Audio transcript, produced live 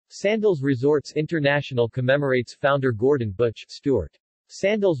Sandals Resorts International commemorates founder Gordon Butch Stewart.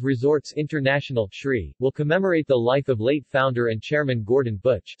 Sandals Resorts International (SRI) will commemorate the life of late founder and chairman Gordon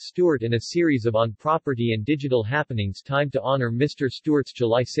Butch Stewart in a series of on-property and digital happenings timed to honor Mr. Stewart's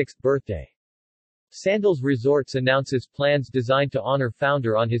July 6 birthday. Sandals Resorts announces plans designed to honor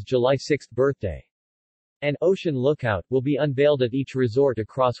founder on his July 6 birthday. An ocean lookout will be unveiled at each resort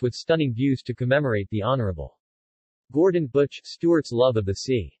across with stunning views to commemorate the Honorable Gordon Butch Stewart's love of the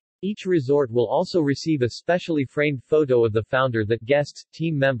sea. Each resort will also receive a specially framed photo of the founder that guests,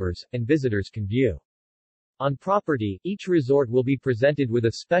 team members, and visitors can view. On property, each resort will be presented with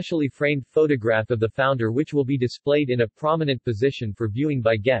a specially framed photograph of the founder which will be displayed in a prominent position for viewing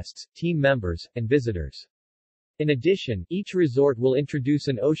by guests, team members, and visitors. In addition, each resort will introduce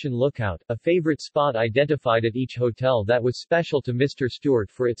an ocean lookout, a favorite spot identified at each hotel that was special to Mr. Stewart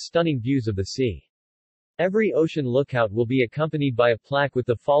for its stunning views of the sea. Every ocean lookout will be accompanied by a plaque with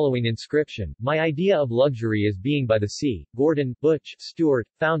the following inscription: "My idea of luxury is being by the sea, Gordon Butch Stewart,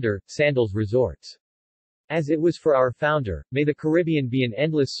 founder, Sandals Resorts." As it was for our founder, may the Caribbean be an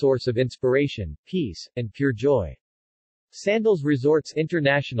endless source of inspiration, peace, and pure joy. Sandals Resorts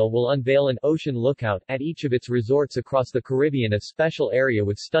International will unveil an ocean lookout at each of its resorts across the Caribbean, a special area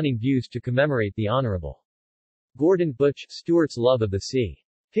with stunning views to commemorate the Honorable Gordon Butch Stewart's love of the sea.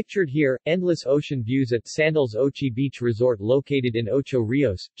 Pictured here, endless ocean views at Sandals Ochi Beach Resort located in Ocho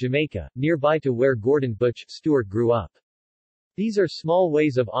Rios, Jamaica, nearby to where Gordon Butch Stewart grew up. "These are small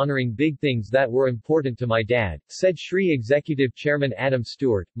ways of honoring big things that were important to my dad," said SRI Executive Chairman Adam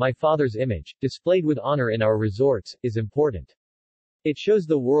Stewart. "My father's image, displayed with honor in our resorts, is important. It shows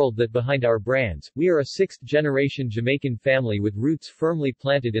the world that behind our brands, we are a sixth-generation Jamaican family with roots firmly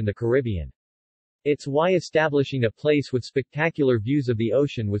planted in the Caribbean. It's why establishing a place with spectacular views of the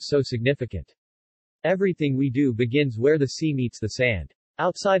ocean was so significant. Everything we do begins where the sea meets the sand."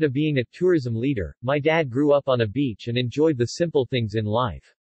 Outside of being a tourism leader, my dad grew up on a beach and enjoyed the simple things in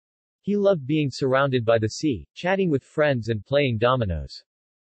life. He loved being surrounded by the sea, chatting with friends and playing dominoes.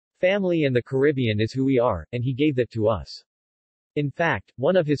 Family and the Caribbean is who we are, and he gave that to us. In fact,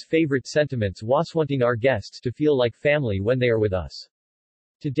 one of his favorite sentiments was wanting our guests to feel like family when they are with us.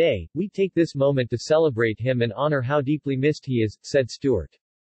 "Today, we take this moment to celebrate him and honor how deeply missed he is," said Stewart.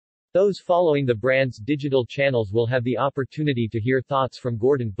 Those following the brand's digital channels will have the opportunity to hear thoughts from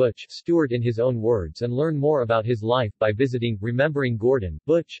Gordon Butch Stewart in his own words and learn more about his life by visiting Remembering Gordon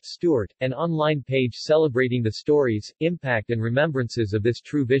Butch Stewart, an online page celebrating the stories, impact and remembrances of this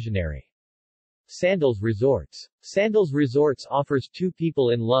true visionary. Sandals Resorts. Sandals Resorts offers two people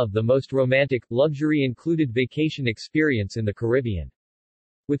in love the most romantic, luxury-included vacation experience in the Caribbean.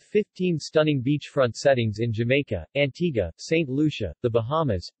 With 15 stunning beachfront settings in Jamaica, Antigua, St. Lucia, the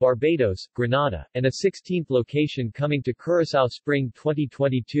Bahamas, Barbados, Grenada, and a 16th location coming to Curaçao Spring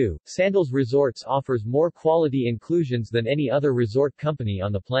 2022, Sandals Resorts offers more quality inclusions than any other resort company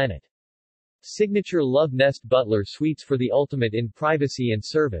on the planet. Signature Love Nest Butler Suites for the ultimate in privacy and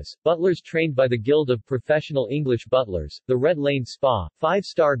service, butlers trained by the Guild of Professional English Butlers, the Red Lane Spa,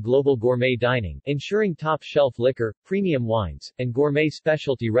 5-star global gourmet dining, ensuring top-shelf liquor, premium wines, and gourmet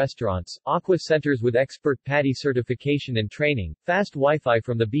specialty restaurants, aqua centers with expert PADI certification and training, fast Wi-Fi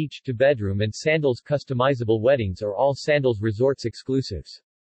from the beach to bedroom and Sandals customizable weddings are all Sandals Resorts exclusives.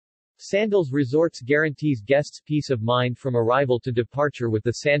 Sandals Resorts guarantees guests peace of mind from arrival to departure with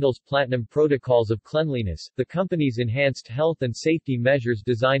the Sandals Platinum Protocols of Cleanliness, the company's enhanced health and safety measures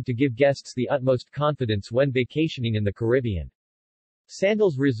designed to give guests the utmost confidence when vacationing in the Caribbean.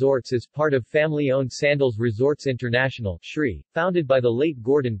 Sandals Resorts is part of family-owned Sandals Resorts International (SRI), founded by the late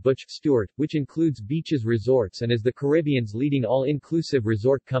Gordon Butch Stewart, which includes Beaches Resorts and is the Caribbean's leading all-inclusive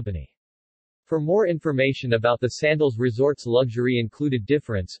resort company. For more information about the Sandals Resorts luxury included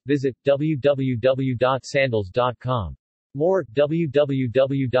difference, visit www.sandals.com. More,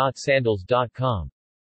 www.sandals.com.